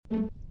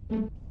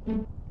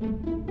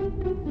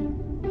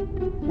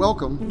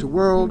Welcome to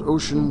World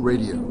Ocean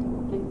Radio.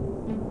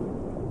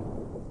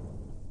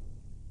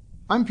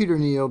 I'm Peter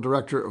Neal,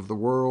 Director of the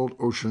World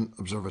Ocean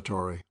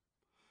Observatory.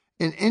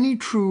 In any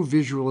true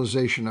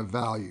visualization of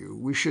value,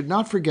 we should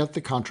not forget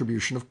the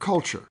contribution of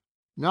culture,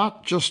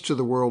 not just to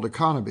the world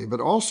economy, but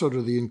also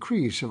to the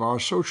increase of our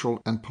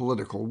social and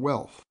political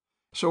wealth.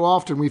 So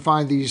often we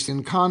find these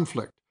in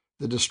conflict: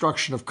 the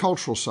destruction of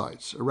cultural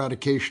sites,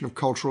 eradication of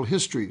cultural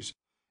histories,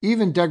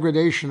 even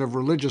degradation of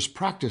religious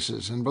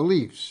practices and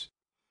beliefs.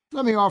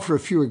 Let me offer a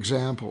few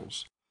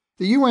examples.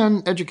 The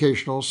UN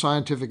Educational,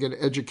 Scientific and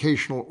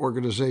Educational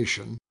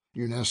Organization,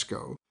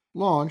 UNESCO,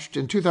 launched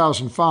in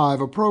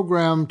 2005 a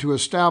program to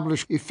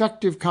establish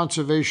effective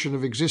conservation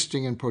of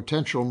existing and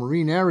potential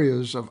marine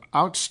areas of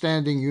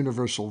outstanding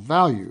universal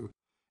value,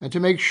 and to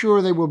make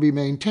sure they will be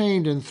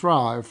maintained and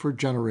thrive for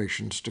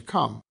generations to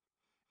come.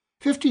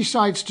 50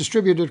 sites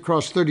distributed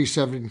across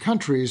 37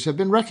 countries have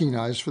been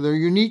recognized for their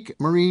unique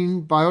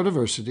marine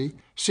biodiversity,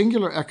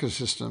 singular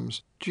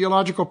ecosystems,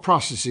 geological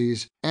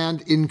processes,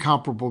 and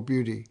incomparable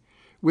beauty,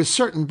 with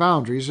certain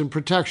boundaries and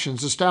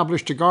protections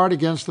established to guard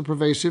against the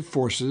pervasive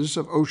forces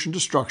of ocean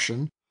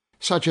destruction,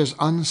 such as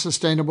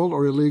unsustainable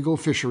or illegal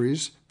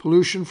fisheries,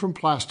 pollution from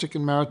plastic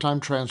and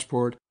maritime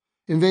transport,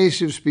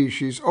 invasive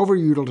species,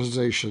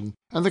 overutilization,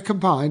 and the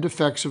combined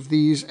effects of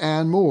these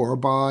and more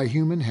by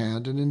human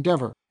hand and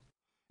endeavor.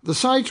 The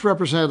sites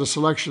represent a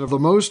selection of the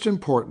most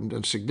important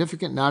and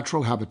significant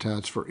natural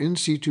habitats for in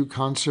situ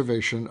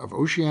conservation of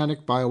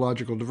oceanic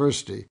biological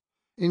diversity,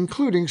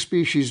 including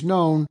species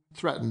known,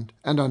 threatened,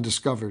 and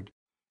undiscovered.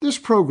 This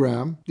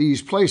program,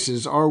 these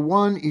places, are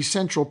one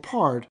essential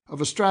part of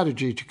a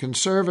strategy to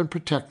conserve and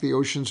protect the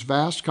ocean's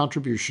vast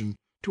contribution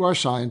to our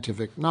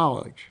scientific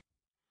knowledge,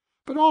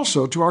 but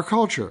also to our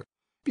culture.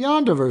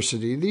 Beyond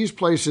diversity, these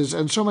places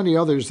and so many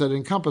others that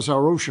encompass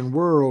our ocean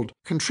world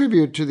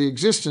contribute to the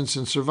existence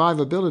and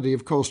survivability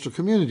of coastal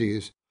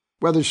communities,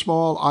 whether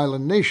small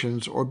island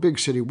nations or big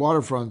city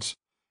waterfronts.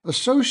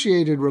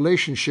 Associated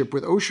relationship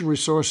with ocean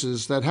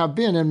resources that have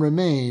been and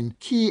remain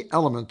key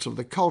elements of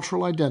the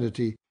cultural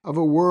identity of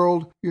a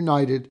world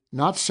united,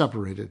 not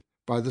separated,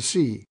 by the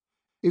sea.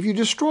 If you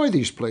destroy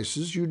these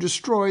places, you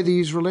destroy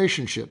these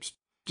relationships,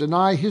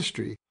 deny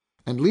history,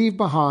 and leave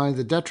behind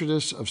the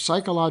detritus of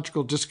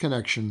psychological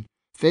disconnection,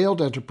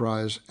 failed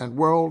enterprise, and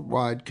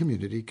worldwide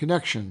community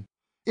connection.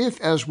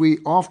 If, as we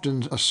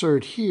often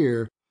assert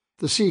here,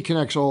 the sea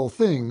connects all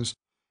things,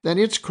 then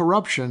its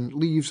corruption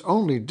leaves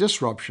only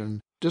disruption,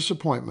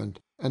 disappointment,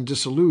 and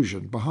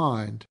disillusion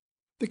behind.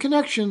 The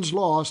connections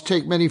lost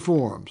take many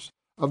forms: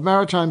 of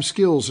maritime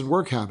skills and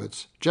work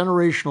habits,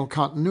 generational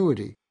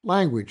continuity,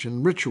 language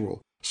and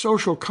ritual,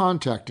 social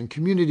contact and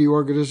community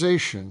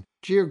organization,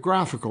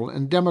 geographical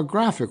and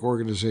demographic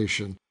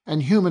organization,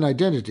 and human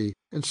identity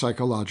and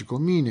psychological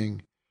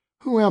meaning.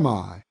 Who am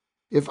I?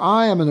 If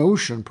I am an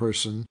ocean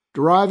person,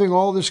 deriving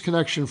all this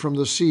connection from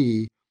the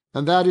sea,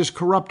 and that is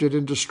corrupted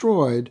and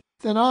destroyed,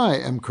 then I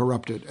am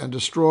corrupted and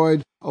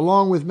destroyed,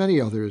 along with many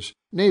others,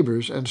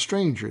 neighbors and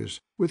strangers,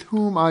 with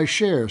whom I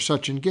share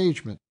such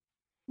engagement.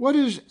 What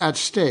is at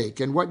stake,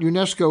 and what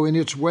UNESCO in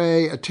its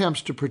way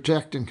attempts to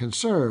protect and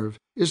conserve,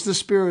 is the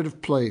spirit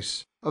of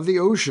place, of the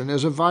ocean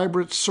as a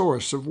vibrant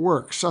source of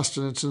work,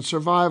 sustenance, and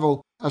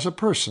survival as a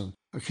person,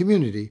 a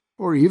community,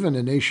 or even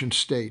a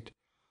nation-state.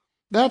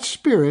 That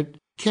spirit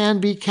can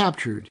be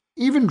captured,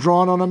 even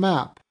drawn on a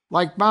map,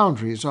 like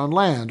boundaries on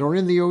land or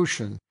in the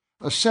ocean,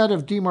 a set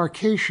of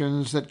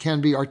demarcations that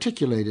can be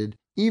articulated,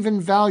 even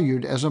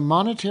valued as a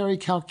monetary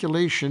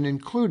calculation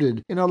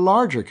included in a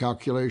larger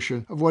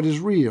calculation of what is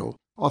real,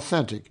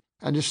 authentic,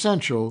 and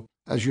essential,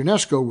 as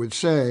UNESCO would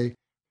say,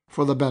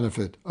 for the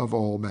benefit of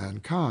all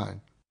mankind.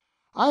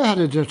 I've had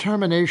a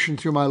determination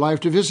through my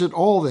life to visit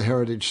all the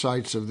heritage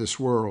sites of this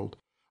world,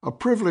 a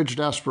privileged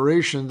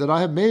aspiration that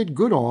I have made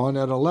good on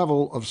at a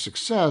level of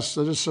success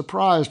that has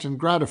surprised and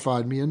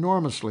gratified me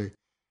enormously,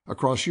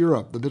 across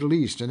Europe, the Middle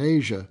East, and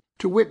Asia,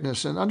 to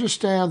witness and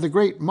understand the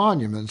great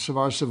monuments of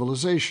our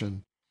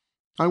civilization.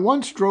 I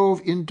once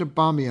drove into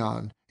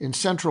Bamiyan in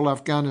central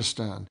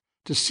Afghanistan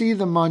to see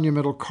the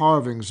monumental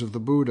carvings of the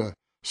Buddha,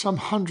 some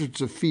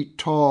hundreds of feet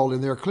tall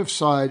in their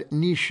cliffside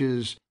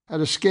niches, at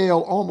a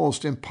scale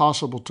almost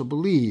impossible to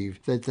believe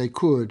that they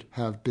could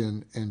have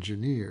been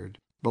engineered,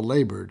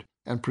 belabored,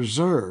 and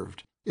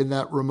preserved in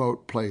that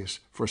remote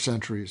place for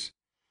centuries.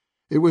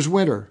 It was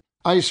winter,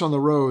 ice on the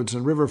roads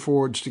and river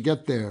fords to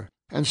get there,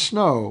 and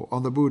snow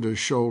on the Buddha's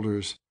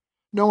shoulders.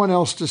 No one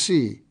else to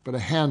see but a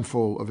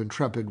handful of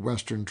intrepid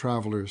Western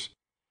travelers.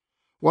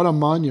 What a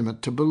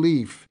monument to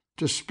belief,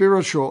 to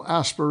spiritual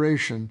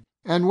aspiration,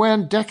 and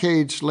when,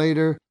 decades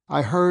later,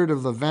 I heard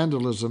of the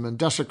vandalism and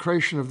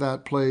desecration of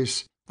that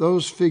place,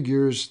 those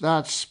figures,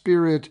 that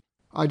spirit,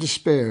 I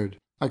despaired,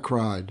 I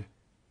cried.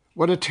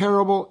 What a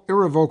terrible,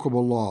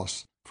 irrevocable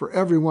loss, for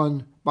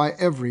everyone by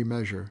every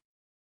measure.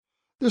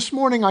 This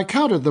morning I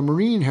counted the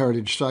marine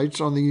heritage sites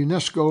on the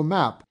UNESCO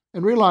map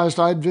and realized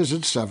I'd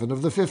visited 7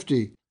 of the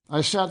 50.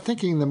 I sat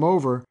thinking them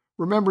over,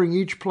 remembering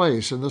each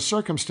place and the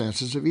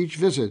circumstances of each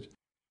visit.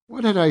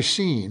 What had I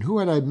seen? Who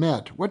had I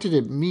met? What did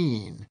it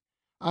mean?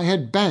 I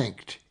had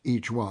banked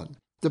each one,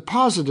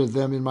 deposited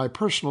them in my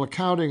personal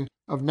accounting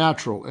of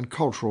natural and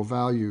cultural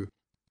value.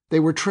 They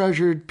were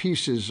treasured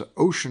pieces of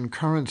ocean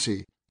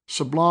currency,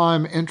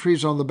 sublime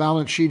entries on the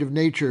balance sheet of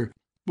nature,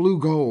 blue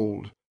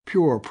gold,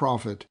 pure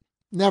profit,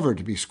 never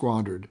to be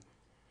squandered.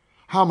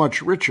 How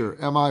much richer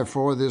am I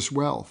for this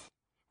wealth?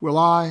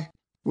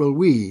 Will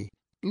we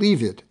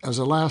leave it as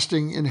a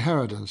lasting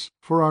inheritance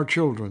for our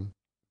children?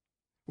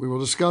 We will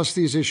discuss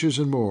these issues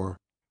and more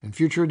in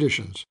future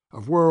editions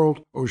of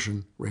World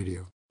Ocean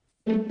Radio.